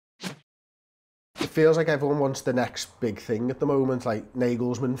it feels like everyone wants the next big thing at the moment, like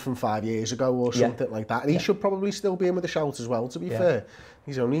Nagelsmann from 5 years ago or something like that. And he should probably still be in with the shout as well, to be fair.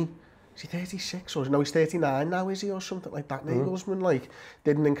 He's only, is he 36 or no, he's 39 now, is he, or something like that? Nagelsmann, like,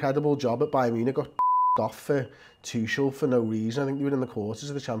 did an incredible job at Bayern Munich, got off for Tuchel for no reason. I think they were in the quarters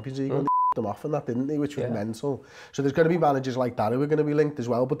of the Champions League when they them off and that, didn't they, which was mental. So there's going to be managers like that who are going to be linked as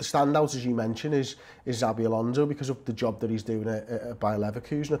well. But the standout, as you mentioned, is Xabi Alonso because of the job that he's doing at Bayer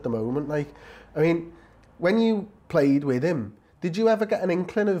Leverkusen at the moment. Like, I mean, when you played with him, did you ever get an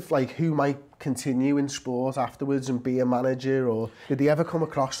inkling of like who might continue in sport afterwards and be a manager, or did he ever come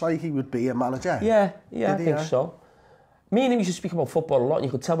across like he would be a manager? Yeah, I think so. Me and him used to speak about football a lot, and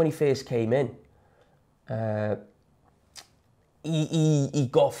you could tell when he first came in. He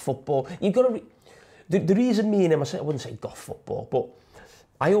got football. You've got to. The reason me and him, I wouldn't say got football, but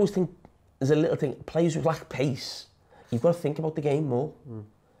I always think there's a little thing. Players who lack pace, you've got to think about the game more.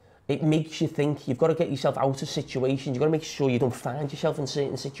 It makes you think. You've got to get yourself out of situations. You've got to make sure you don't find yourself in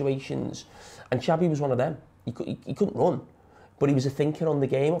certain situations. And Xabi was one of them. He couldn't run, but he was a thinker on the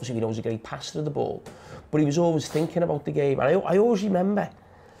game. Obviously, he was a great passer of the ball, but he was always thinking about the game. And I always remember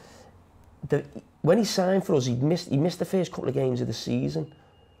that when he signed for us, he missed the first couple of games of the season.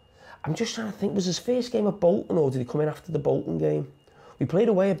 I'm just trying to think, was his first game at Bolton, or did he come in after the Bolton game? We played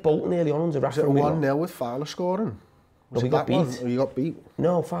away at Bolton early on under Rafa. Was it 1-0 with Fowler scoring? We got beat. Or you got beat?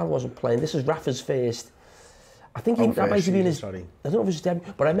 No, Fowler wasn't playing. This is Rafa's first. I think that might have been his. Sorry. I don't know if it was his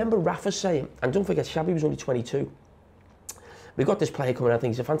debut, but I remember Rafa saying, and don't forget, Xabi was only 22. We got this player coming. I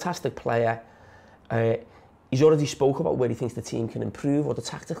think he's a fantastic player. He's already spoke about where he thinks the team can improve, or the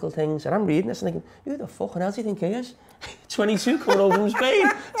tactical things. And I'm reading this and thinking, who the fucking hell do you think he is? 22 coming over from Spain,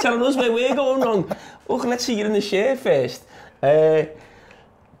 telling us where we're going wrong. Look, let's see you in the share first.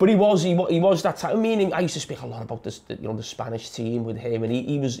 But he was that type. I mean, I used to speak a lot about this, the Spanish team with him, and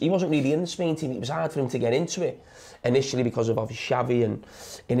he wasn't really in the Spain team. It was hard for him to get into it initially because of obviously Xavi and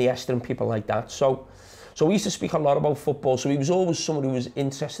Iniesta and people like that. So we used to speak a lot about football. So he was always someone who was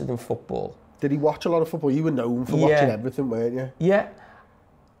interested in football. Did he watch a lot of football? You were known for watching everything, weren't you? Yeah,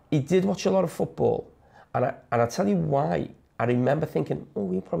 he did watch a lot of football, and I tell you why. I remember thinking,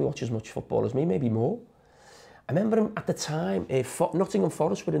 oh, he'll probably watch as much football as me, maybe more. I remember him at the time, Nottingham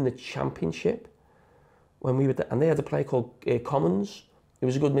Forest were in the Championship when we were there, and they had a player called Commons. He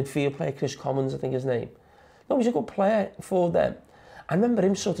was a good midfield player, Chris Commons, I think his name. No, he was a good player for them. I remember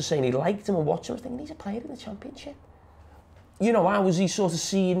him sort of saying he liked him and watching him. I was thinking, he's a player in the Championship. You know, how was he sort of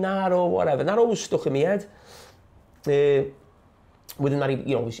seeing that or whatever? And that always stuck in my head. Within that,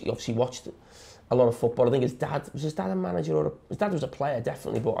 he obviously watched a lot of football. I think his dad a manager, or his dad was a player,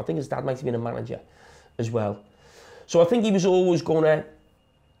 definitely, but I think his dad might have been a manager as well. So I think he was always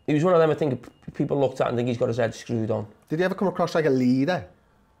he was one of them I think people looked at and think he's got his head screwed on. Did he ever come across like a leader?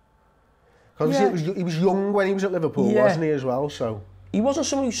 Because he was young when he was at Liverpool, wasn't he, as well? So he wasn't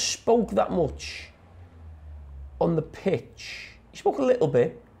someone who spoke that much on the pitch. He spoke a little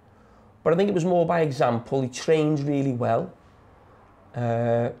bit, but I think it was more by example. He trained really well.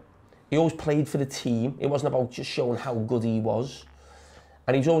 He always played for the team. It wasn't about just showing how good he was.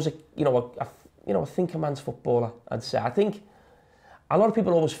 And he was always a thinker man's footballer, I'd say. I think a lot of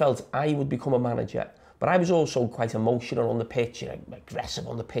people always felt I would become a manager, but I was also quite emotional on the pitch, aggressive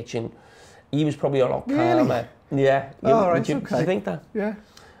on the pitch, and he was probably a lot calmer. Really? Yeah. Right, do you think that? Yeah.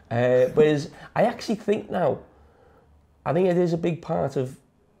 Whereas I actually think now, I think it is a big part of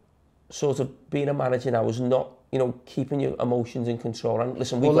sort of being a manager now is not, keeping your emotions in control. And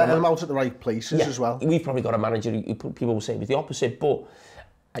listen, let them out at the right places as well. We've probably got a manager who people will say was the opposite, but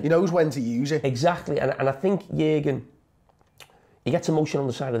he knows when to use it. Exactly, and I think Jurgen, he gets emotional on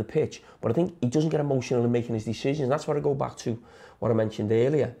the side of the pitch, but I think he doesn't get emotional in making his decisions. And that's where I go back to what I mentioned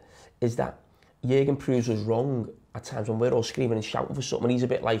earlier, is that Jurgen proves us wrong at times when we're all screaming and shouting for something. He's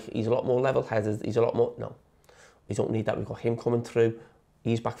a lot more level-headed. No, we don't need that. We've got him coming through.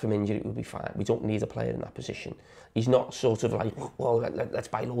 He's back from injury, it will be fine. We don't need a player in that position. He's not sort of like, well, let's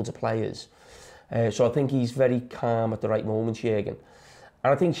buy loads of players. So I think he's very calm at the right moments, Jurgen.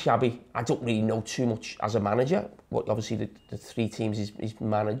 And I think Xabi, I don't really know too much as a manager. Obviously, the three teams he's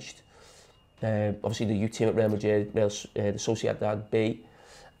managed. Obviously, the youth team at Real Madrid, the Sociedad B,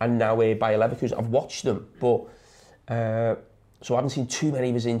 and now Bayer Leverkusen. I've watched them, but so I haven't seen too many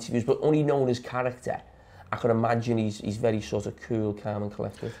of his interviews, but only known his character. I can imagine he's very sort of cool, calm and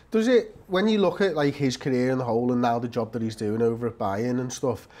collected. Does it, when you look at like his career in the whole and now the job that he's doing over at Bayern and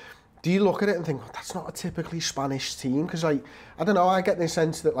stuff, do you look at it and think, that's not a typically Spanish team? Because I don't know, I get the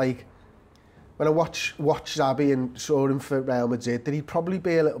sense that like, when I watch Xabi and saw him for Real Madrid, that he'd probably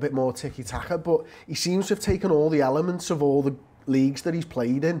be a little bit more tiki-taka, but he seems to have taken all the elements of all the leagues that he's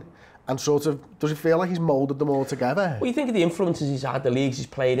played in and sort of, does it feel like he's moulded them all together? Well, you think of the influences he's had, the leagues he's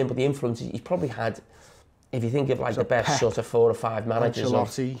played in, but the influences he's probably had, if you think of like the best Pep, sort of 4 or 5 managers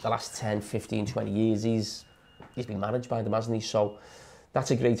of the last 10, 15, 20 years, he's been managed by them, hasn't he? So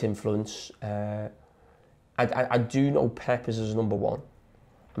that's a great influence. I do know Pep is his number 1.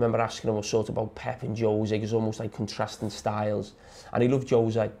 I remember asking him sort of about Pep and Jose, because almost like contrasting styles. And he loved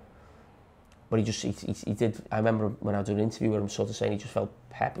Jose, but he did. I remember when I was doing an interview with him, sort of saying he just felt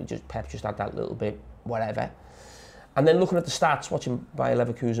Pep just had that little bit, whatever. And then looking at the stats, watching Bayer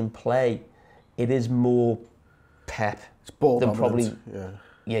Leverkusen play, it is more Pep than probably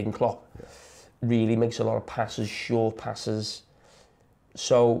Jurgen Klopp. Yeah. Really makes a lot of passes, short passes.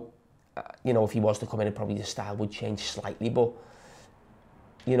 So, you know, if he was to come in, probably the style would change slightly, but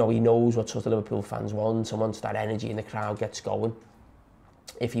you know, he knows what sort of Liverpool fans want, and once that energy in the crowd gets going,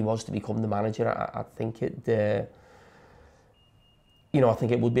 if he was to become the manager, I think it, you know, I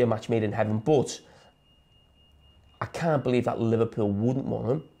think it would be a match made in heaven. But I can't believe that Liverpool wouldn't want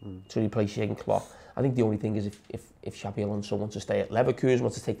him to replace Jurgen Klopp. I think the only thing is if Xabi Alonso wants to stay at Leverkusen,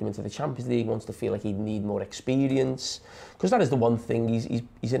 wants to take them into the Champions League, wants to feel like he'd need more experience, because that is the one thing.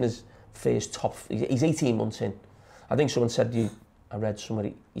 He's in his first he's 18 months in. I think someone said to you, I read somewhere,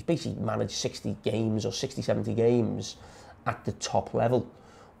 he's basically managed 60 games or 60, 70 games at the top level,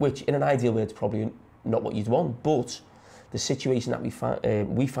 which in an ideal way is probably not what you'd want, but the situation that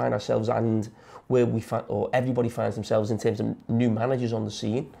we find ourselves and where everybody finds themselves in terms of new managers on the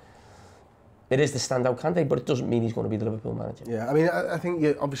scene, it is the standout candidate, but it doesn't mean he's going to be the Liverpool manager. Yeah, I mean, I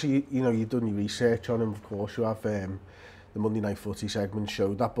think obviously, you know, you've done your research on him, of course, you have the Monday Night Footy segment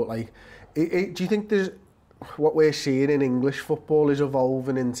showed that, but like, do you think there's, what we're seeing in English football is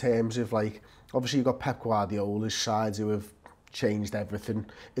evolving in terms of like, obviously you've got Pep Guardiola's sides who have changed everything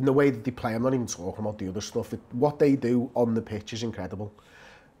in the way that they play. I'm not even talking about the other stuff. What they do on the pitch is incredible.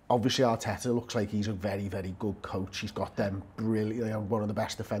 Obviously Arteta looks like he's a very, very good coach. He's got them brilliant, one of the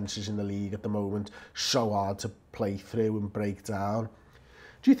best defences in the league at the moment. So hard to play through and break down.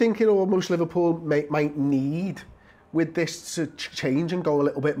 Do you think it almost Liverpool might need, with this to change and go a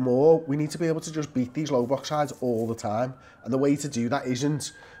little bit more, we need to be able to just beat these low block sides all the time? And the way to do that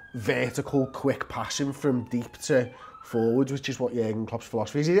isn't vertical, quick passing from deep to forwards, which is what Jurgen Klopp's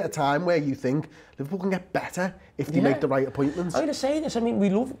philosophy is. Is it a time where you think Liverpool can get better if they make the right appointments? I'm going to say this, I mean, we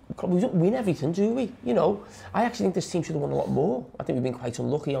don't win everything, do we? You know, I actually think this team should have won a lot more. I think we've been quite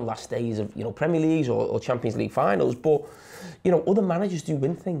unlucky on last days of, you know, Premier Leagues or Champions League finals, but, you know, other managers do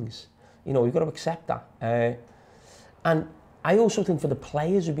win things. You know, we've got to accept that. And I also think for the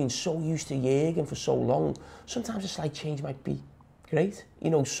players who've been so used to Jurgen for so long, sometimes a slight change might be great,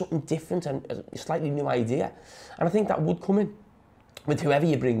 you know, something different and a slightly new idea. And I think that would come in with whoever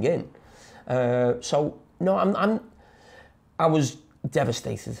you bring in. So, no, I was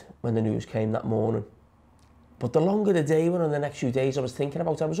devastated when the news came that morning. But the longer the day went on, the next few days I was thinking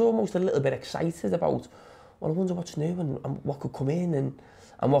about, I was almost a little bit excited about, well, I wonder what's new and what could come in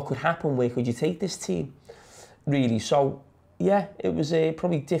and what could happen, where could you take this team, really. So, yeah, it was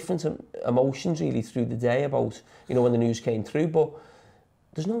probably different emotions really through the day about, you know, when the news came through, but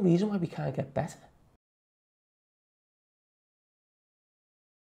there's no reason why we can't get better.